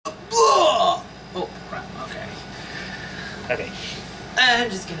Oh, crap. Okay. Okay. I'm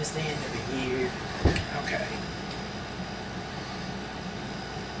just gonna stand over here. Okay.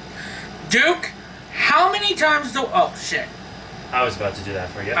 Duke, how many times do... Oh, shit. I was about to do that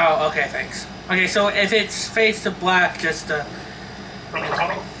for you. Oh, okay, thanks. Okay, so if it's fades to black, just do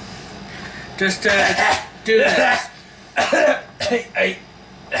this. Hey.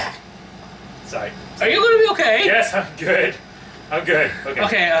 Sorry. Are you gonna be okay? Yes, I'm good. I'm good. Okay.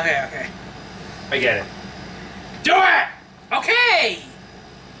 Okay. I get it. Do it! Okay!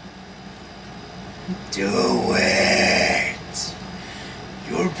 Do it!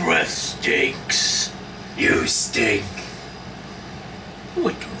 Your breath stinks. You stink. No,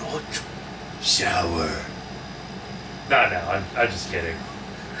 I do not. Shower. No, I'm just kidding.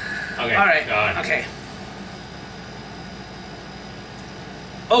 Okay. Alright, go on. okay.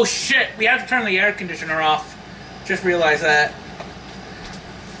 Oh shit, we have to turn the air conditioner off. Just realized that.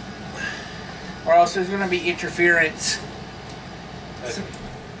 Or else there's gonna be interference.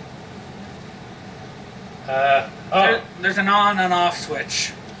 Okay. There's an on and off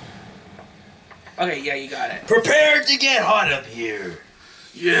switch. Okay, yeah, you got it. Prepare to get hot up here.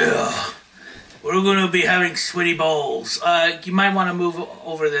 Yeah. We're gonna be having sweaty balls. You might want to move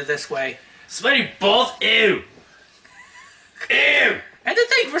over there this way. Sweaty balls? Ew. Ew. And to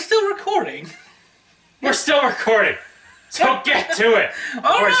think, we're still recording. We're still recording. So get to it.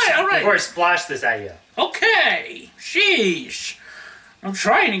 All right. Before I splash this at you. Okay. Sheesh. I'm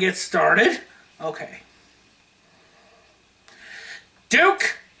trying to get started. Okay.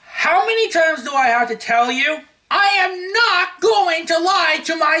 Duke, how many times do I have to tell you? I am not going to lie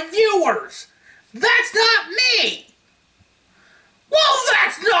to my viewers. That's not me. Well,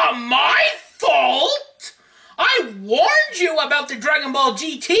 that's not my fault. I warned you about the Dragon Ball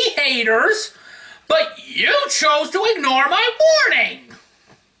GT haters, but you chose to ignore my warning.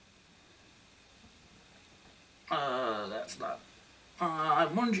 That's not... I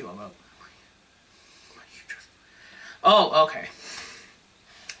warned you about... Oh, okay.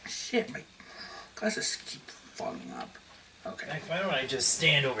 Shit, my glasses keep fogging up. Okay. Why don't I just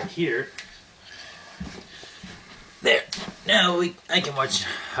stand over here? There. Now I can watch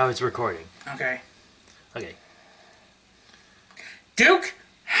how it's recording. Okay. Okay. Duke,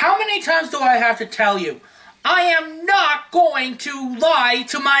 how many times do I have to tell you? I am not going to lie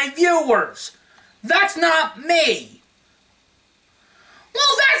to my viewers. That's not me.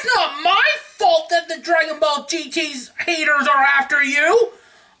 Well, that's not my fault that the Dragon Ball GT's haters are after you.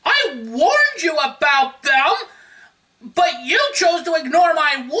 I warned you about them, but you chose to ignore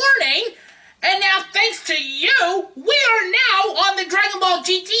my warning, and now thanks to you, we are now on the Dragon Ball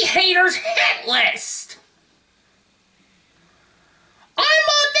GT haters hit list. I'm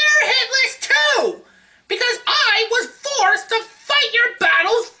on their hit list too, because I was forced to fight your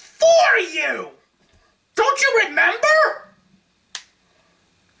battles for you. Don't you remember?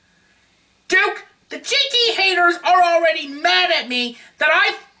 Duke, the GT haters are already mad at me that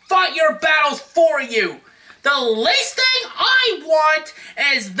I fought your battles for you. The least thing I want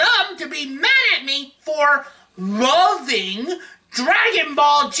is them to be mad at me for loving Dragon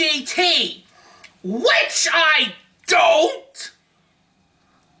Ball GT, which I don't.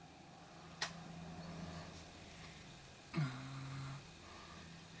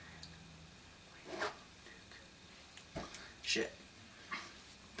 Shit.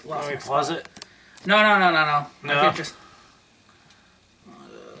 Want me to pause it? No. No? I could just...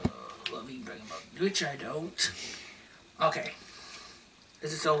 loving Dragon Ball, which I don't. Okay.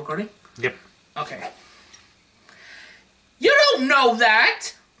 Is it still recording? Yep. Okay. You don't know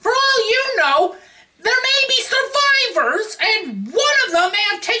that! For all you know, there may be survivors, and one of them may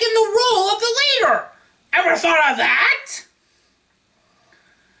have taken the role of the leader! Ever thought of that?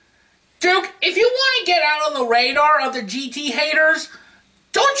 Duke, if you want to get out on the radar of the GT haters,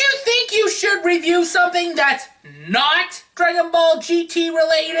 don't you think you should review something that's not Dragon Ball GT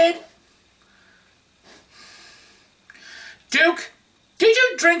related? Duke, did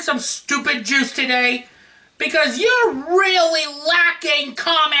you drink some stupid juice today? Because you're really lacking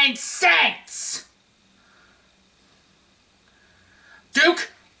common sense. Duke,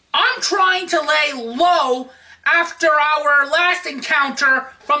 I'm trying to lay low after our last encounter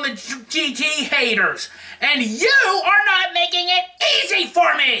from the GT haters, and you are not making it easy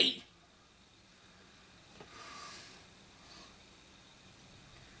for me!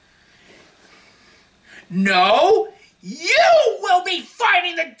 No, you will be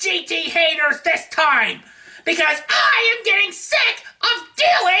fighting the GT haters this time, because I am getting sick of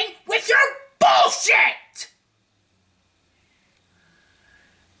dealing with your bullshit!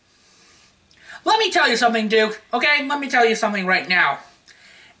 Let me tell you something, Duke, okay? Let me tell you something right now.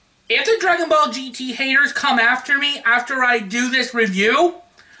 if the Dragon Ball GT haters come after me after I do this review,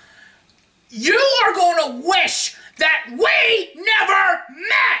 you are going to wish that we never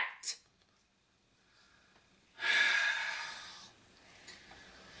met!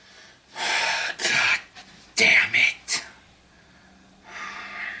 God damn it.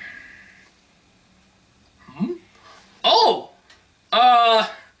 Oh!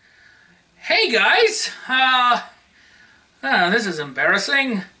 Hey guys! This is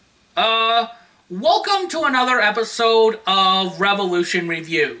embarrassing. Welcome to another episode of Revolution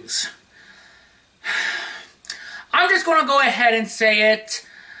Reviews. I'm just gonna go ahead and say it.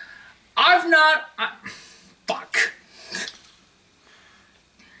 Fuck.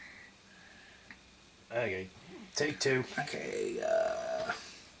 Okay, take two. Okay,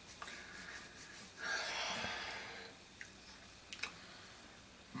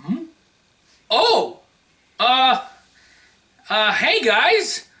 Oh! Hey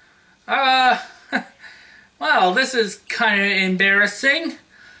guys! Well, this is kind of embarrassing.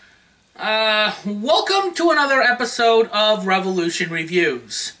 Welcome to another episode of Revolution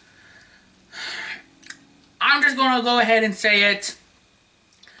Reviews. I'm just gonna go ahead and say it.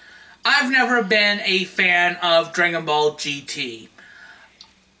 I've never been a fan of Dragon Ball GT.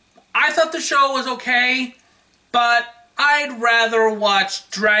 I thought the show was okay, but I'd rather watch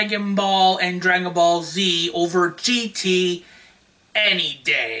Dragon Ball and Dragon Ball Z over GT any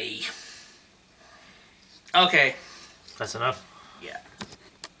day. Okay. That's enough? Yeah.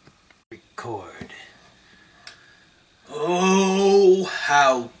 Record. Oh,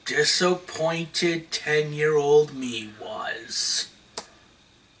 how disappointed 10-year-old me was.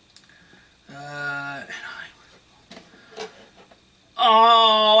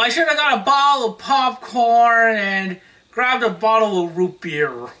 Oh, I should have got a bottle of popcorn and grabbed a bottle of root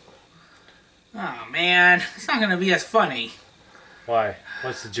beer. Oh, man. It's not going to be as funny. Why?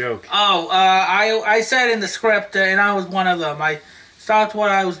 What's the joke? Oh, I said in the script, and I was one of them. I stopped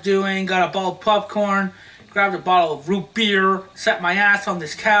what I was doing, got a bottle of popcorn, grabbed a bottle of root beer, sat my ass on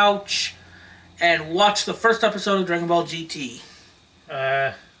this couch, and watched the first episode of Dragon Ball GT.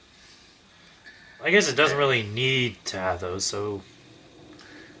 I guess it doesn't really need to have those, so...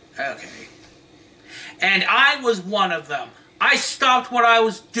 Okay. And I was one of them. I stopped what I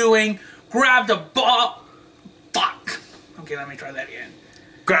was doing, grabbed a bottle... Fuck. Okay, let me try that again.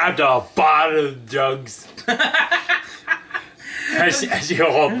 Grabbed a bottle of drugs. as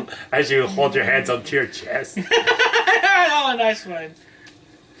you hold your hands onto your chest. Oh, nice one.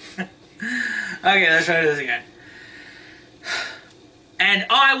 Okay, let's try this again. And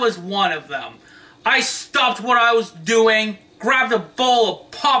I was one of them. I stopped what I was doing, grabbed a bowl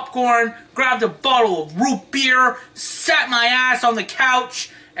of popcorn, grabbed a bottle of root beer, sat my ass on the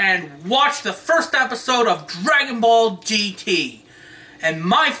couch, and watched the first episode of Dragon Ball GT. And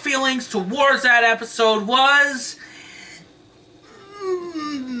my feelings towards that episode was...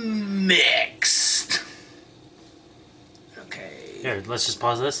 mixed. Okay. Here, let's just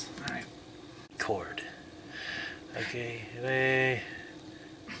pause this. Alright. Record. Okay, there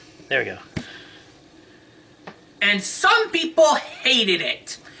we go. And some people hated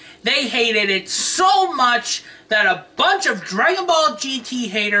it. They hated it so much that a bunch of Dragon Ball GT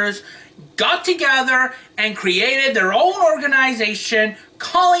haters got together and created their own organization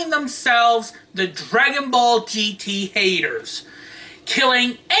calling themselves the Dragon Ball GT haters.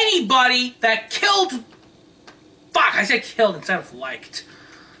 Killing anybody that killed... Fuck, I said killed instead of liked.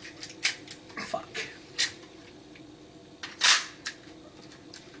 Fuck.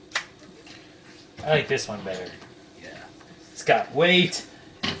 I like this one better. Yeah. It's got weight.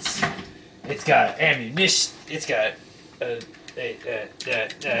 It's got ammunition. It's got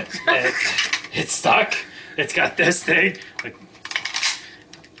it's stuck. It's got this thing.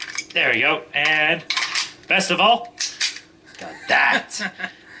 There we go. And best of all, got that.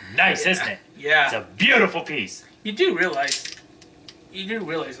 Nice, isn't it? Yeah. It's a beautiful piece. You do realize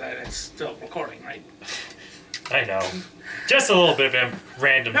that it's still recording, right? I know. Just a little bit of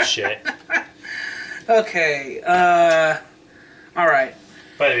random shit. Okay, alright.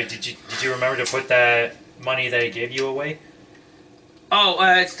 By the way, did you remember to put that money that I gave you away? Oh,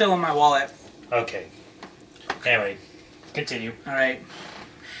 it's still in my wallet. Okay. Anyway, continue. Alright.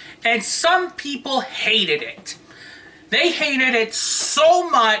 And some people hated it. They hated it so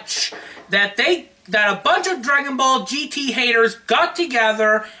much that a bunch of Dragon Ball GT haters got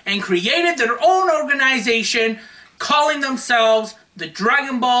together and created their own organization calling themselves the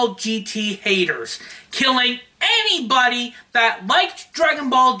Dragon Ball GT haters, killing anybody that liked Dragon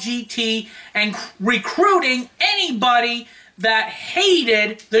Ball GT and recruiting anybody that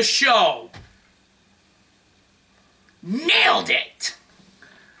hated the show. Nailed it!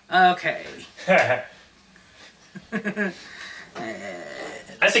 Okay. I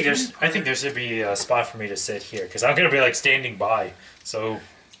think there should be a spot for me to sit here because I'm gonna be like standing by. So.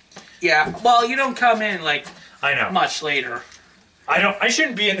 Yeah. Well, you don't come in like. I know. Much later. I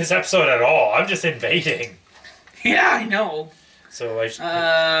shouldn't be in this episode at all. I'm just invading. Yeah, I know. So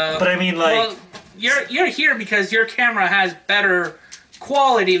but I mean, like. Well, you're here because your camera has better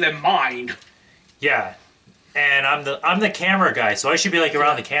quality than mine. Yeah, and I'm the camera guy, so I should be like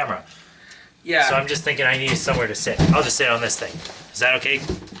around the camera. Yeah. So I'm just thinking I need somewhere to sit. I'll just sit on this thing. Is that okay?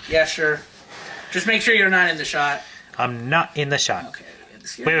 Yeah, sure. Just make sure you're not in the shot. I'm not in the shot. Okay.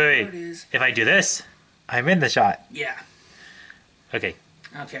 Wait. If I do this, I'm in the shot. Yeah. Okay.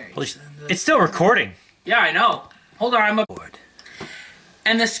 Okay. It's still recording. Yeah, I know. Hold on, I'm aboard.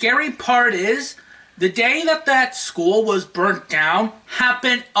 And the scary part is, the day that school was burnt down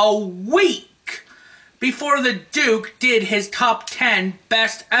happened a week before the Duke did his top 10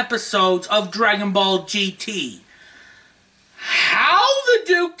 best episodes of Dragon Ball GT. How the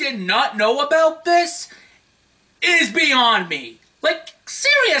Duke did not know about this is beyond me. Like,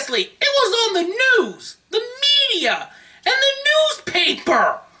 seriously, it was on the news, the media, and the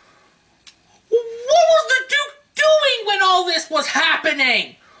newspaper. What was the Duke doing when all this was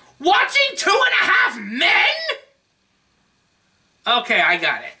happening? Watching 2.5 Men? Okay, I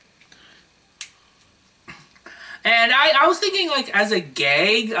got it. And I was thinking, like, as a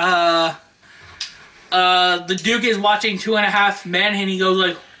gag, the Duke is watching 2.5 Men and he goes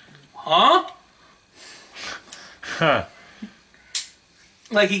like, huh? Huh.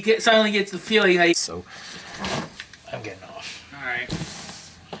 Like, he suddenly gets the feeling like... So, I'm getting off. Alright.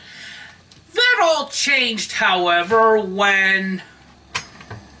 That all changed, however, when...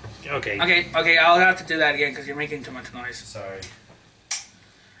 Okay. Okay, I'll have to do that again because you're making too much noise. Sorry.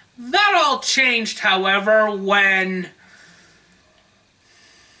 That all changed, however, when...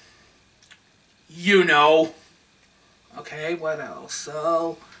 You know. Okay, what else?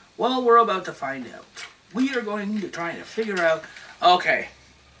 So, well, we're about to find out. We are going to try to figure out... Okay.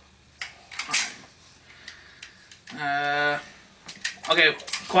 Okay,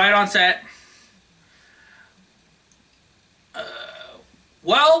 quiet on set.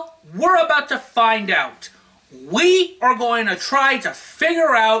 Well, we're about to find out. We are going to try to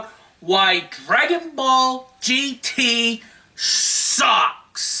figure out why Dragon Ball GT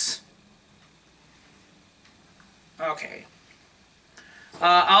sucks. Okay.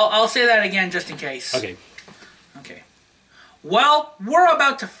 I'll say that again just in case. Okay. Okay. Well, we're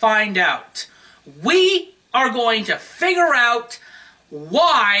about to find out. We are going to figure out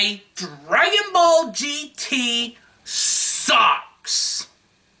why Dragon Ball GT sucks.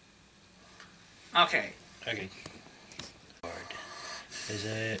 Okay. Okay. Is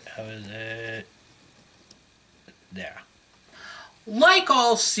it? How is it? There. Like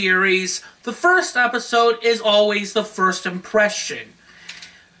all series, the first episode is always the first impression.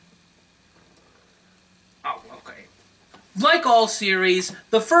 Oh, okay. Like all series,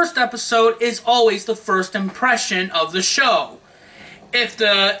 the first episode is always the first impression of the show. If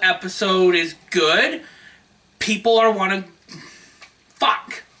the episode is good, people are wanna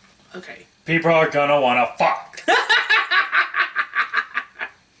fuck. Okay. People are gonna wanna fuck.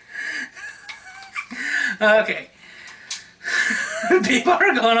 Okay. People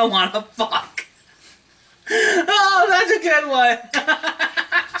are gonna wanna fuck. Oh, that's a good one.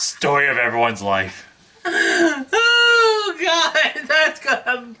 Story of everyone's life. Oh, God. That's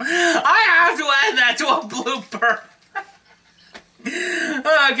gonna... I have to add that to a blooper.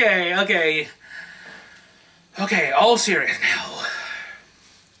 Okay, all serious now.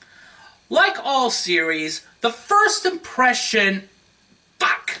 Like all series, the first impression...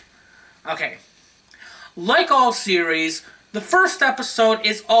 Fuck! Okay. Like all series, the first episode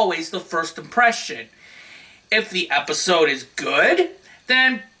is always the first impression. If the episode is good,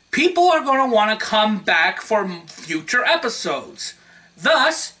 then people are going to want to come back for future episodes.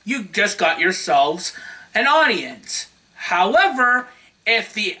 Thus, you just got yourselves an audience. However,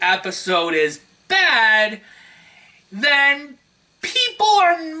 if the episode is bad, then people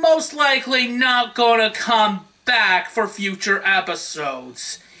are most likely not going to come back for future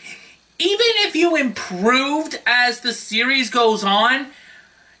episodes. Even if you improved as the series goes on,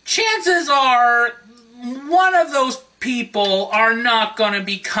 chances are one of those people are not going to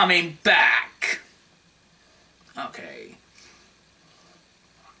be coming back. Okay.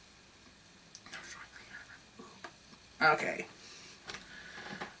 Okay.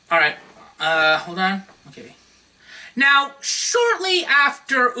 Alright. Hold on. Okay. Now, shortly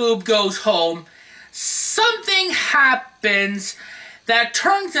after Oob goes home, something happens that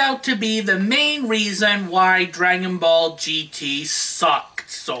turns out to be the main reason why Dragon Ball GT sucked.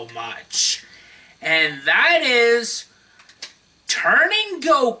 so much. And that is turning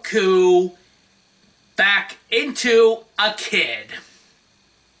Goku back into a kid.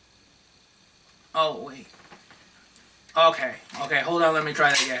 Oh, wait. Okay, hold on, let me try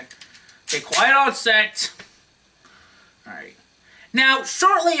that again. Okay, quiet on set. Alright. Now,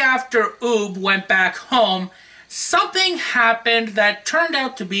 shortly after Oob went back home, something happened that turned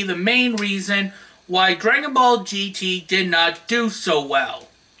out to be the main reason why Dragon Ball GT did not do so well.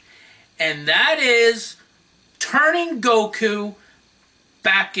 And that is turning Goku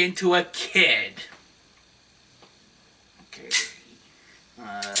back into a kid. Okay.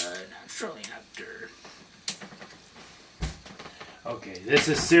 Shortly after. Okay, this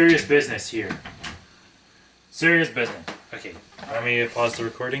is serious business here. Serious business. Okay, let me pause the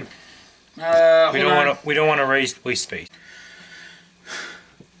recording. We don't want to waste space.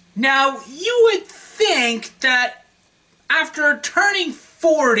 Now, you would think that after turning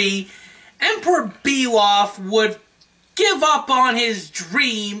 40, Emperor Pilaf would give up on his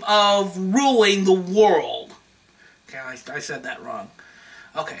dream of ruling the world. Okay, I said that wrong.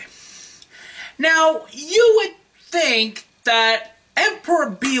 Okay. Now, you would think that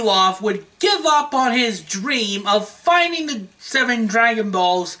Emperor Pilaf would give up on his dream of finding the 7 Dragon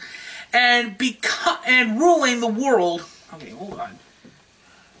Balls and ruling the world. Okay, hold on.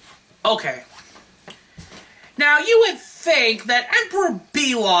 Okay. Now, you would think that Emperor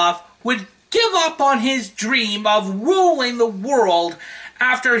Pilaf would give up on his dream of ruling the world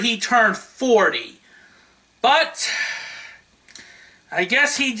after he turned 40. But I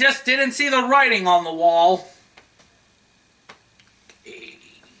guess he just didn't see the writing on the wall. Okay,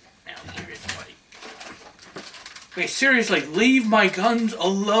 now here is my... Wait, seriously, leave my guns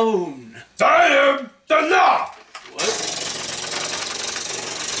alone. I am the law! What?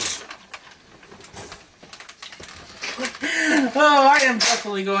 Oh, I am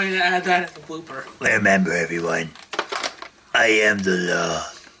definitely going to add that as a blooper. Remember, everyone, I am the law.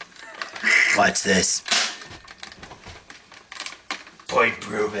 Watch this. Point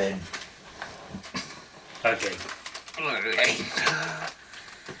proven. Okay.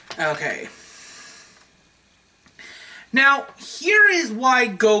 Okay. Now, here is why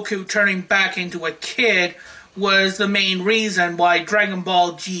Goku turning back into a kid was the main reason why Dragon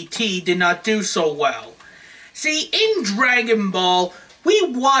Ball GT did not do so well. See, in Dragon Ball, we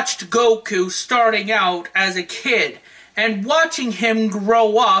watched Goku starting out as a kid and watching him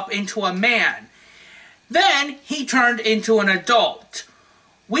grow up into a man. Then he turned into an adult.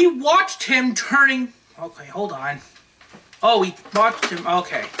 We watched him turning... Okay, hold on. Oh, we watched him...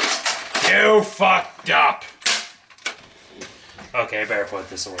 Okay. You fucked up! Okay, I better put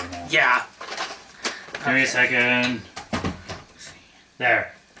this away now. Yeah. Give me a second.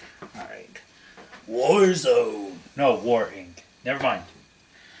 There. Alright. Warzone. No, War Ink. Never mind.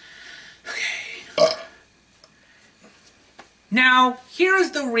 Okay. Now,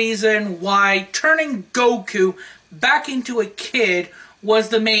 here's the reason why turning Goku back into a kid was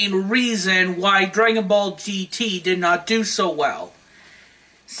the main reason why Dragon Ball GT did not do so well.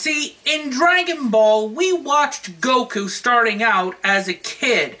 See, in Dragon Ball, we watched Goku starting out as a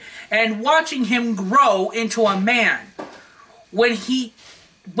kid and watching him grow into a man. When he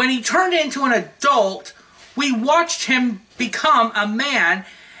turned into an adult, we watched him become a man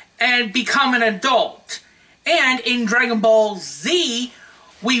and become an adult. And in Dragon Ball Z,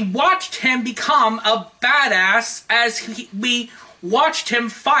 we watched him become a badass as we watched him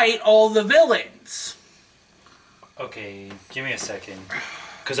fight all the villains. Okay, give me a second.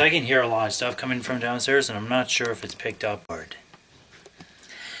 Because I can hear a lot of stuff coming from downstairs and I'm not sure if it's picked up.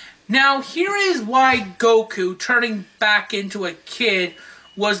 Now, here is why Goku turning back into a kid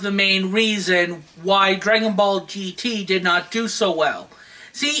was the main reason why Dragon Ball GT did not do so well.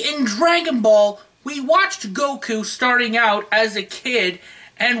 See, in Dragon Ball, we watched Goku starting out as a kid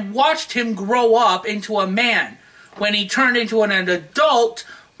and watched him grow up into a man. When he turned into an adult,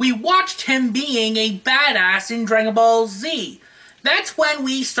 we watched him being a badass in Dragon Ball Z. That's when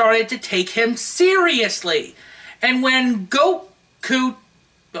we started to take him seriously. And when Goku...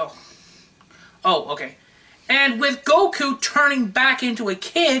 okay. And with Goku turning back into a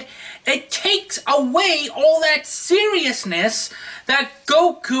kid, it takes away all that seriousness that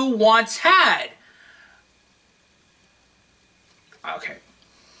Goku once had. Okay.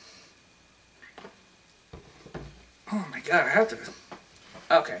 Oh my god, I have to...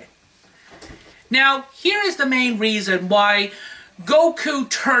 Okay. Now, here is the main reason why Goku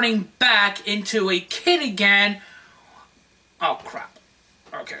turning back into a kid again... Oh, crap.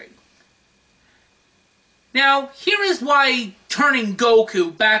 Okay. Now, here is why turning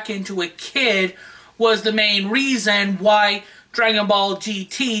Goku back into a kid was the main reason why Dragon Ball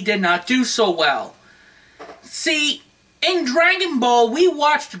GT did not do so well. See, in Dragon Ball, we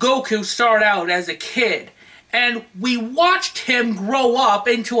watched Goku start out as a kid, and we watched him grow up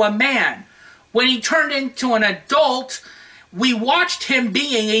into a man. When he turned into an adult, we watched him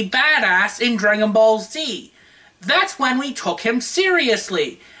being a badass in Dragon Ball Z. That's when we took him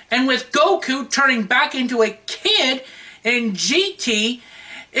seriously. And with Goku turning back into a kid in GT,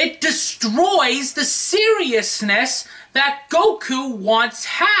 it destroys the seriousness that Goku once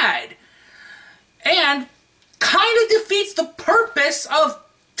had. And kind of defeats the purpose of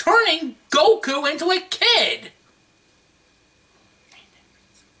turning Goku into a kid.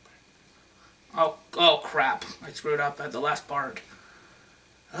 Oh crap. I screwed up at the last part.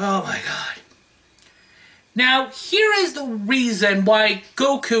 Oh my god. Now, here is the reason why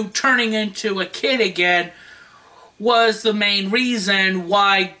Goku turning into a kid again was the main reason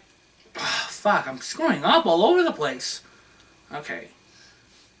why... Oh, fuck, I'm screwing up all over the place. Okay.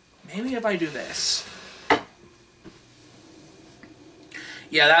 Maybe if I do this.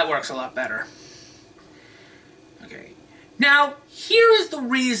 Yeah, that works a lot better. Okay. Now, here is the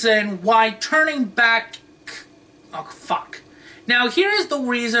reason why turning back... Oh, fuck. Now, here is the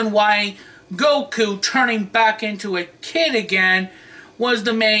reason why Goku turning back into a kid again was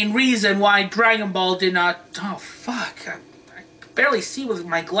the main reason why Dragon Ball did not... Oh, fuck. I can barely see with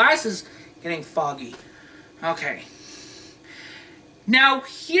my glasses getting foggy. Okay. Now,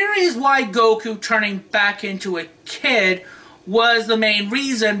 here is why Goku turning back into a kid was the main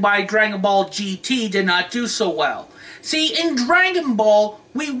reason why Dragon Ball GT did not do so well. See, in Dragon Ball,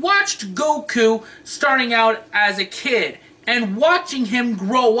 we watched Goku starting out as a kid and watching him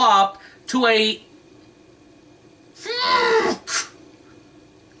grow up to a...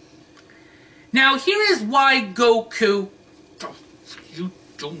 Now, here is why Goku... You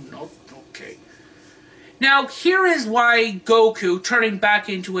do not... Okay. Now, here is why Goku turning back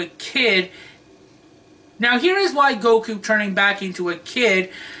into a kid... Now, here is why Goku turning back into a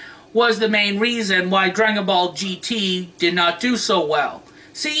kid was the main reason why Dragon Ball GT did not do so well.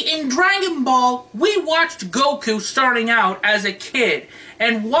 See, in Dragon Ball, we watched Goku starting out as a kid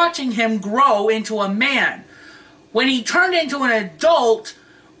and watching him grow into a man. When he turned into an adult,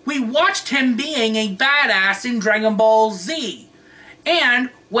 we watched him being a badass in Dragon Ball Z.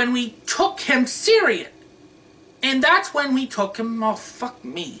 And when we took him serious, and that's when we took him, oh fuck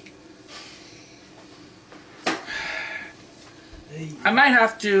me. I might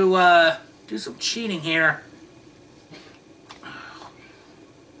have to do some cheating here.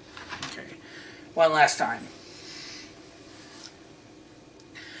 Okay, one last time.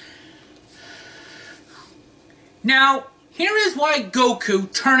 Now, here is why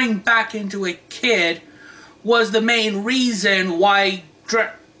Goku turning back into a kid was the main reason why...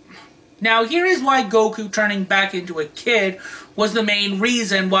 Now, here is why Goku turning back into a kid was the main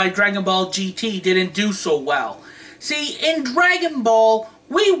reason why Dragon Ball GT didn't do so well. See, in Dragon Ball,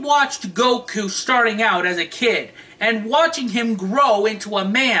 we watched Goku starting out as a kid and watching him grow into a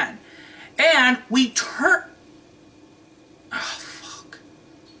man. And we Oh, fuck.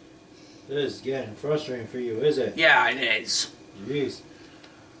 This is getting frustrating for you, is it? Yeah, it is. Jeez.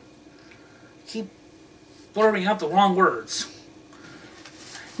 Keep blurting out the wrong words.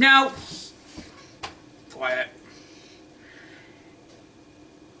 Now, quiet.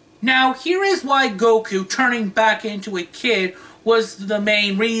 Now, here is why Goku turning back into a kid was the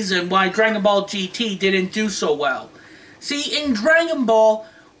main reason why Dragon Ball GT didn't do so well. See, in Dragon Ball,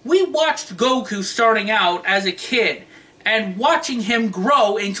 we watched Goku starting out as a kid and watching him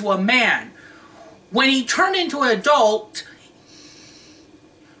grow into a man. When he turned into an adult...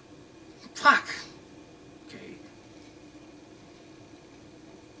 Fuck. Okay.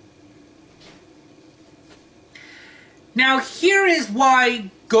 Now, here is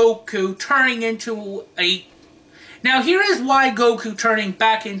why Goku turning into a... Now, here is why Goku turning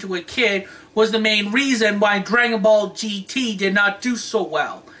back into a kid was the main reason why Dragon Ball GT did not do so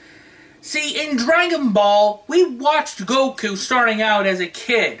well. See, in Dragon Ball, we watched Goku starting out as a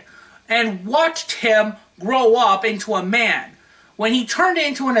kid and watched him grow up into a man. When he turned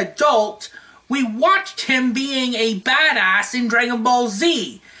into an adult, we watched him being a badass in Dragon Ball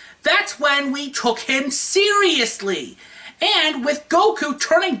Z. That's when we took him seriously. And with Goku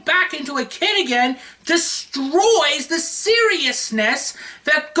turning back into a kid again, destroys the seriousness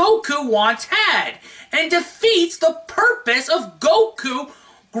that Goku once had, and defeats the purpose of Goku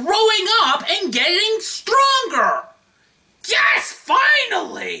growing up and getting stronger. Yes,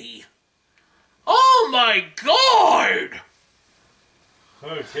 finally! Oh my god!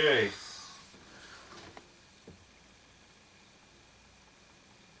 Okay.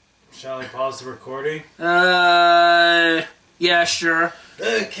 Shall I pause the recording? Yeah, sure.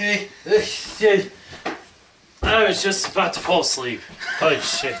 Okay. Shit. I was just about to fall asleep. Oh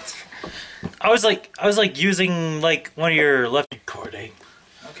shit. I was like using like one of your left recording.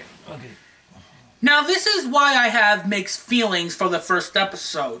 Okay. Okay. Now this is why I have mixed feelings for the first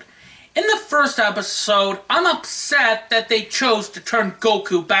episode. In the first episode, I'm upset that they chose to turn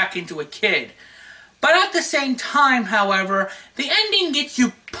Goku back into a kid. But at the same time, however, the ending gets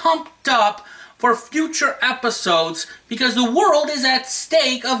you pumped up for future episodes because the world is at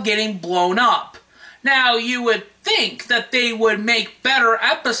stake of getting blown up. Now, you would think that they would make better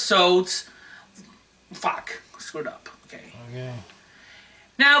episodes. Fuck, screwed up. Okay.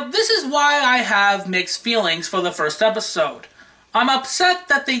 Now, this is why I have mixed feelings for the first episode. I'm upset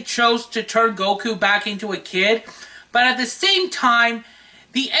that they chose to turn Goku back into a kid, but at the same time,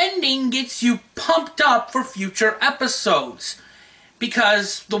 the ending gets you pumped up for future episodes.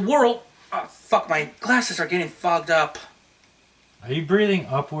 Because the world... Oh, fuck, my glasses are getting fogged up. Are you breathing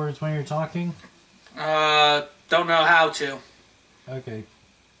upwards when you're talking? Don't know how to. Okay.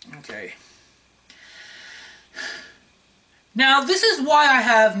 Okay. Now, this is why I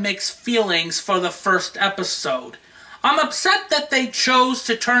have mixed feelings for the first episode. I'm upset that they chose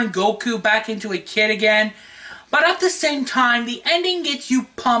to turn Goku back into a kid again, but at the same time, the ending gets you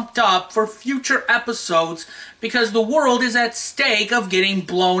pumped up for future episodes because the world is at stake of getting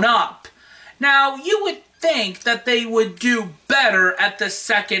blown up. Now, you would think that they would do better at the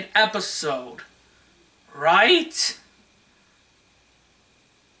second episode, right?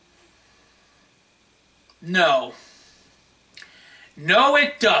 No. No,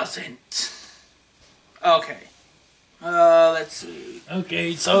 it doesn't. Okay. Let's see.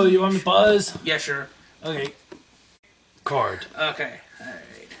 Okay, so you want me to pause? Yeah, sure. Okay. Card. Okay,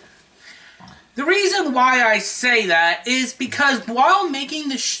 alright. The reason why I say that is because while making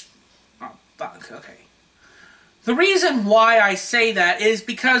the oh, fuck, okay. The reason why I say that is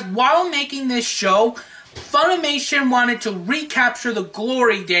because while making this show, Funimation wanted to recapture the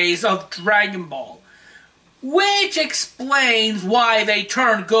glory days of Dragon Ball, which explains why they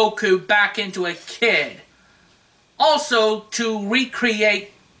turned Goku back into a kid. Also, to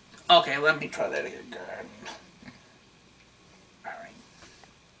recreate... Okay, let me try that again. Alright.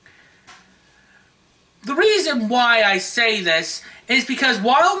 The reason why I say this is because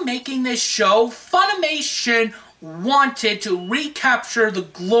while making this show, Funimation wanted to recapture the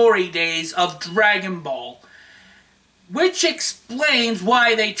glory days of Dragon Ball, which explains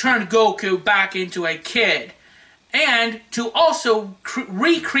why they turned Goku back into a kid. And to also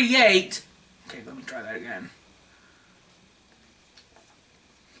recreate... Okay, let me try that again.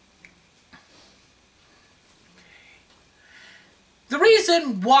 The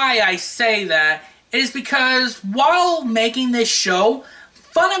reason why I say that is because while making this show,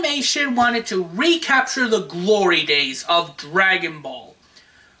 Funimation wanted to recapture the glory days of Dragon Ball,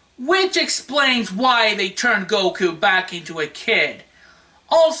 which explains why they turned Goku back into a kid.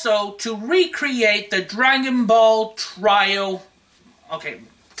 Also, to recreate the Dragon Ball trio... Okay,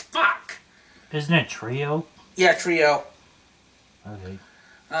 fuck. Isn't it trio? Yeah, trio. Okay.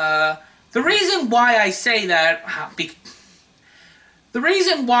 The reason why I say that... The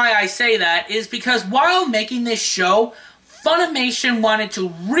reason why I say that is because while making this show, Funimation wanted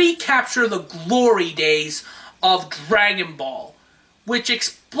to recapture the glory days of Dragon Ball, which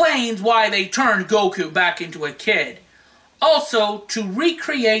explains why they turned Goku back into a kid. Also, to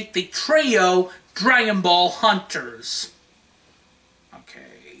recreate the trio Dragon Ball Hunters.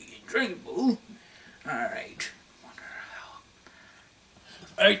 Okay, Dragon Ball. Alright.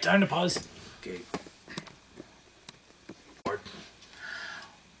 Alright, time to pause. Okay.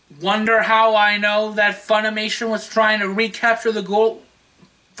 Wonder how I know that Funimation was trying to recapture the goal.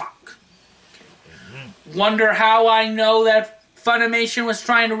 Fuck. Okay. Wonder how I know that Funimation was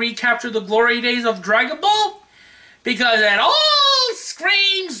trying to recapture the glory days of Dragon Ball? Because it all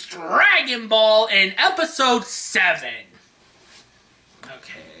screams Dragon Ball in episode 7.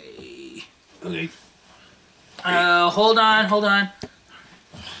 Okay. Okay. Hold on.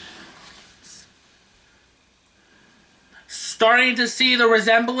 Starting to see the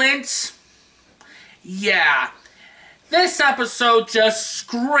resemblance? Yeah. This episode just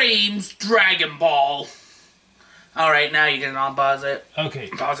screams Dragon Ball. Alright, now you can unpause it. Okay.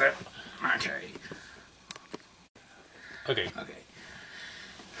 Pause it. Okay. Okay.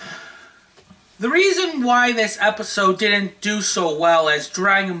 The reason why this episode didn't do so well as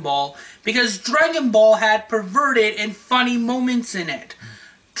Dragon Ball, because Dragon Ball had perverted and funny moments in it.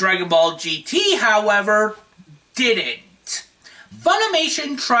 Dragon Ball GT, however, didn't.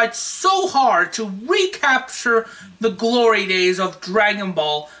 Funimation tried so hard to recapture the glory days of Dragon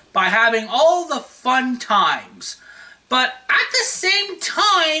Ball by having all the fun times. But at the same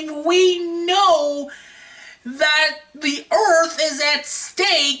time, we know that the Earth is at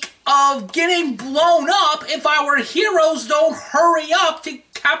stake of getting blown up if our heroes don't hurry up to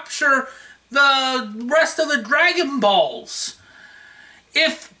capture the rest of the Dragon Balls.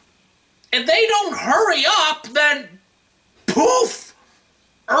 If they don't hurry up, then poof!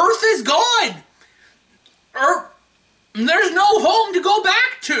 Earth is gone! There's no home to go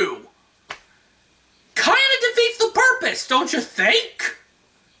back to. Kind of defeats the purpose, don't you think?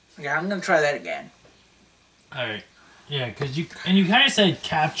 Yeah, I'm gonna try that again. Alright. Yeah, because you kind of said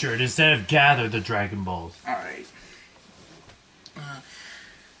captured instead of gather the Dragon Balls. Alright.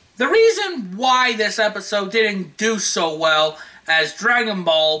 The reason why this episode didn't do so well as Dragon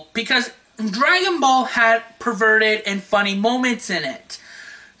Ball, because Dragon Ball had perverted and funny moments in it.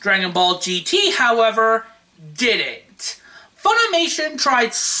 Dragon Ball GT, however, didn't. Funimation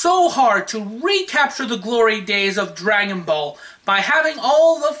tried so hard to recapture the glory days of Dragon Ball by having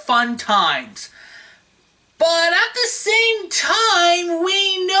all the fun times. But at the same time,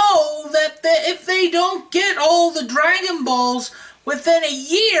 we know that if they don't get all the Dragon Balls within a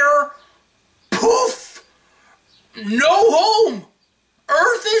year, poof! No home!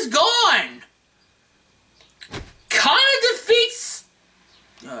 Earth is gone! Kinda defeats...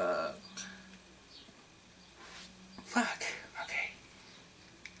 Fuck. Okay.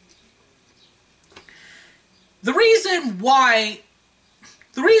 The reason why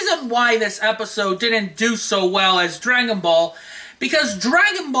this episode didn't do so well as Dragon Ball, because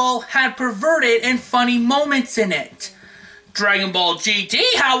Dragon Ball had perverted and funny moments in it. Dragon Ball GT,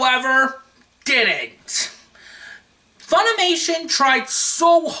 however, didn't. Funimation tried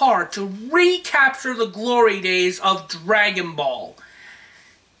so hard to recapture the glory days of Dragon Ball.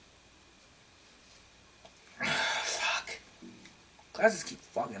 Fuck. Glasses keep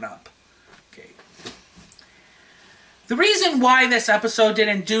fucking up. Okay. The reason why this episode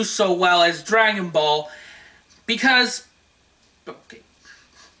didn't do so well as Dragon Ball, because... Okay.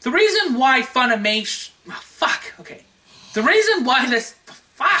 The reason why Funimation... Oh, fuck. Okay. The reason why this...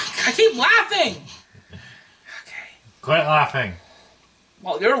 Fuck. I keep laughing. Okay. Quit laughing.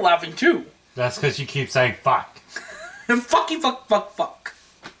 Well, you're laughing too. That's because you keep saying fuck. Fucky fuck fuck fuck.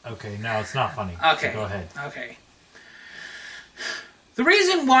 Okay, no, it's not funny. Okay. So go ahead. Okay. The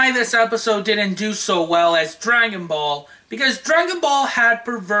reason why this episode didn't do so well as Dragon Ball, because Dragon Ball had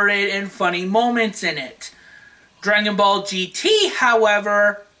perverted and funny moments in it. Dragon Ball GT,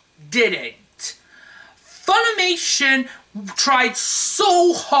 however, didn't. Funimation tried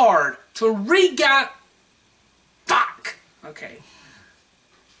so hard to Fuck! Okay.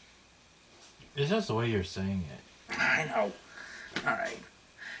 It's just the way you're saying it. I know. Alright.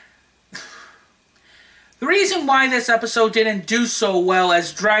 The reason why this episode didn't do so well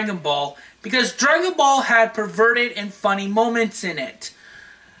as Dragon Ball, because Dragon Ball had perverted and funny moments in it.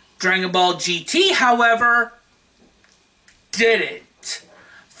 Dragon Ball GT, however, didn't.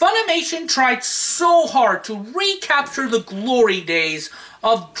 Funimation tried so hard to recapture the glory days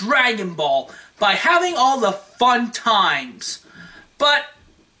of Dragon Ball by having all the fun times. But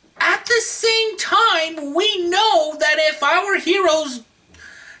at the same time, we know that if our heroes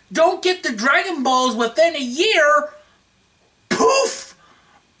don't get the Dragon Balls within a year, poof!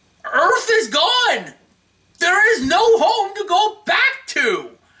 Earth is gone! There is no home to go back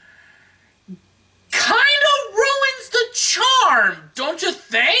to! Kinda ruins the charm, don't you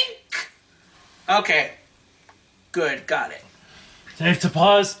think? Okay. Good, got it. Safe to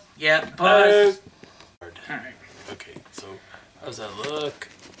pause? Yep, pause. Alright. Okay, so how's that look?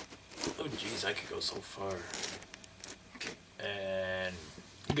 Oh jeez, I could go so far. Okay. And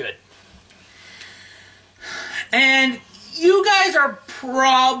good. And you guys are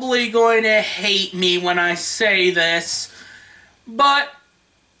probably going to hate me when I say this, but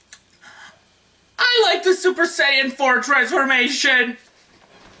I like the Super Saiyan 4 transformation.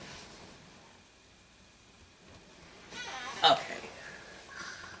 Okay.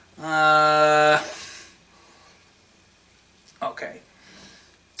 Okay.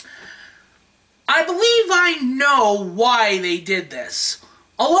 I believe I know why they did this.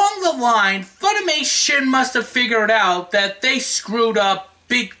 Along the line, Funimation must have figured out that they screwed up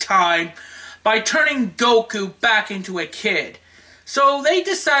big time by turning Goku back into a kid. So they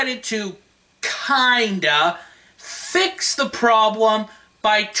decided to kinda fix the problem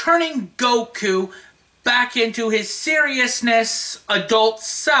by turning Goku back into his seriousness adult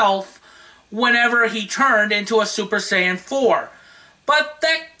self whenever he turned into a Super Saiyan 4. But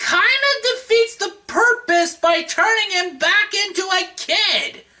that kinda defeats the purpose by turning him back into a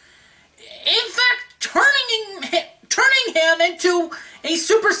kid. In fact, turning him into a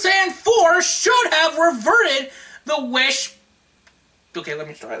Super Saiyan 4 should have reverted the the wish... Okay, let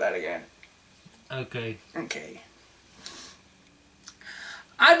me try that again. Okay. Okay.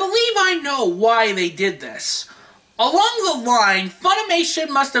 I believe I know why they did this. Along the line, Funimation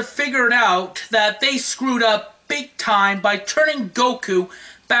must have figured out that they screwed up big time by turning Goku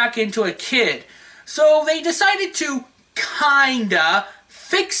back into a kid. So they decided to kinda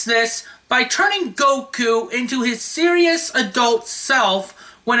fix this by turning Goku into his serious adult self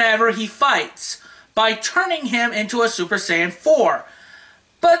whenever he fights, by turning him into a Super Saiyan 4.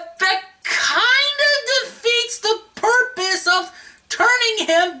 But that kinda defeats the purpose of turning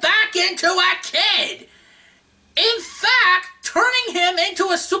him back into a kid. In fact, turning him into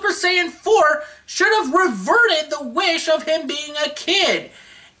a Super Saiyan 4 should have reverted the wish of him being a kid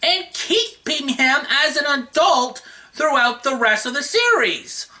and keeping him as an adult throughout the rest of the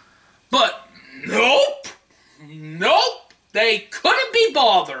series. But nope, they couldn't be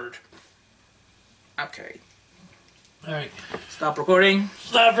bothered. Okay. Alright. Stop recording.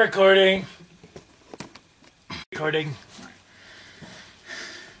 Stop recording. Recording.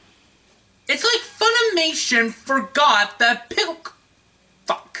 It's like Funimation forgot that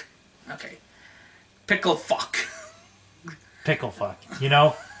Fuck. Okay. Pickle fuck. Pickle fuck. You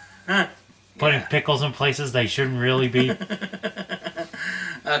know? Putting pickles in places they shouldn't really be.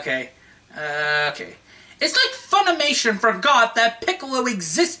 Okay. Okay. It's like Funimation forgot that Piccolo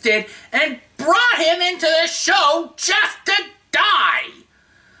existed and brought him into the show just to die.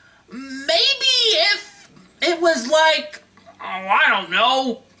 Maybe if it was like, oh, I don't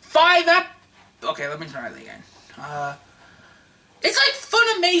know, 5 Okay, let me try it again. It's like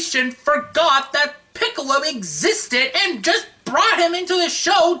Funimation forgot that Piccolo existed and just brought him into the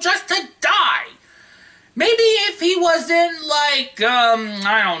show just to die. Maybe if he was in, like,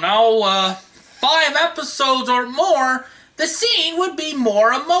 I don't know, 5 episodes or more, the scene would be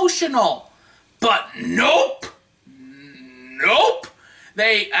more emotional. But nope.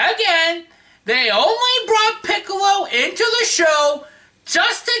 They only brought Piccolo into the show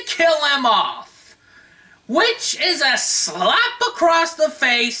just to kill him off. Which is a slap across the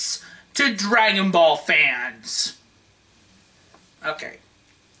face to Dragon Ball fans. Okay.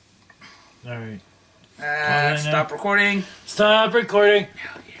 Alright. Stop recording. Stop recording.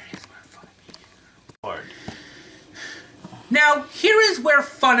 Now, here is where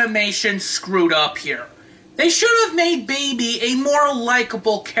Funimation screwed up here. They should have made Baby a more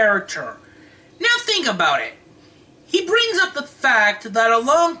likable character. Now think about it. He brings up the fact that a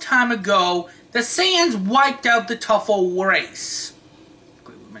long time ago, the Saiyans wiped out the Tuffle race.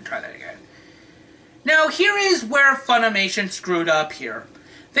 Let me try that again. Now, here is where Funimation screwed up here.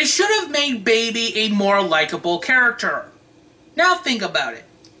 They should have made Baby a more likable character. Now think about it.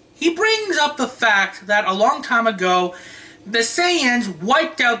 He brings up the fact that a long time ago, the Saiyans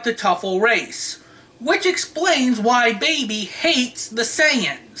wiped out the Tuffle race, which explains why Baby hates the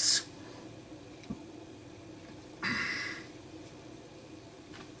Saiyans.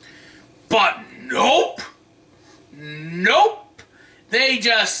 But nope. They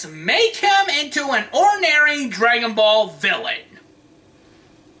just make him into an ordinary Dragon Ball villain.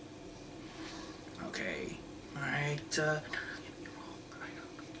 Okay. Alright, okay.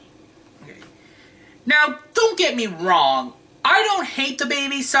 Now, don't get me wrong. I don't hate the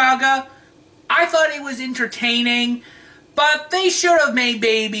Baby Saga. I thought it was entertaining, but they should have made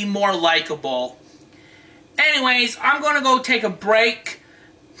Baby more likable. Anyways, I'm going to go take a break.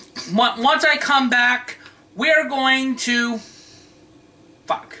 Once I come back, we're going to...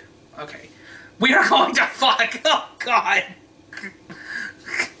 Fuck. Okay. We are going to fuck. Oh, God.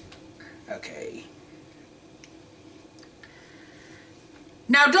 Okay.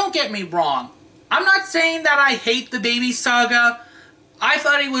 Now, don't get me wrong. I'm not saying that I hate the Baby Saga. I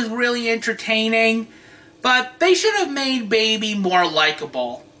thought it was really entertaining, but they should have made Baby more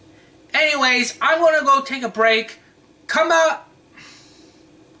likable. Anyways, I'm going to go take a break. Come out.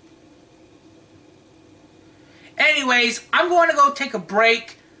 Anyways, I'm going to go take a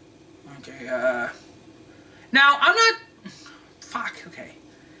break. Okay, now, I'm not... Fuck, okay.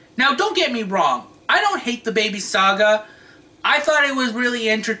 Now, don't get me wrong. I don't hate the Baby Saga. I thought it was really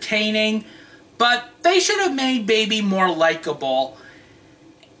entertaining, but they should have made Baby more likable.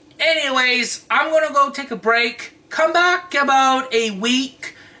 Anyways, I'm going to go take a break. Come back about a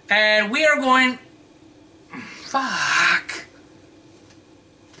week, and we are going... Fuck.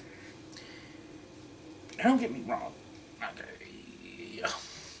 Don't get me wrong. Okay.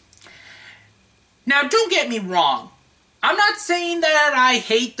 Now, don't get me wrong. I'm not saying that I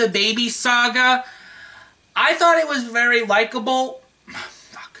hate the Baby Saga. I thought it was very likable.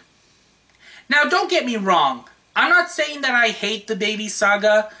 Fuck. Now, don't get me wrong. I'm not saying that I hate the Baby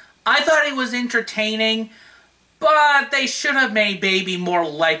Saga. I thought it was entertaining. but they should have made Baby more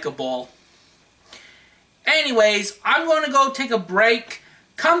likable. Anyways, I'm going to go take a break,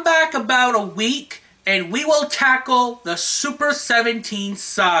 come back about a week, and we will tackle the Super 17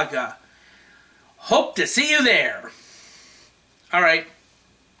 saga. Hope to see you there. Alright.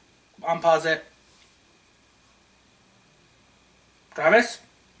 Unpause it. Travis?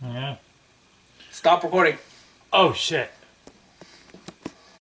 Yeah. Stop recording. Oh, shit.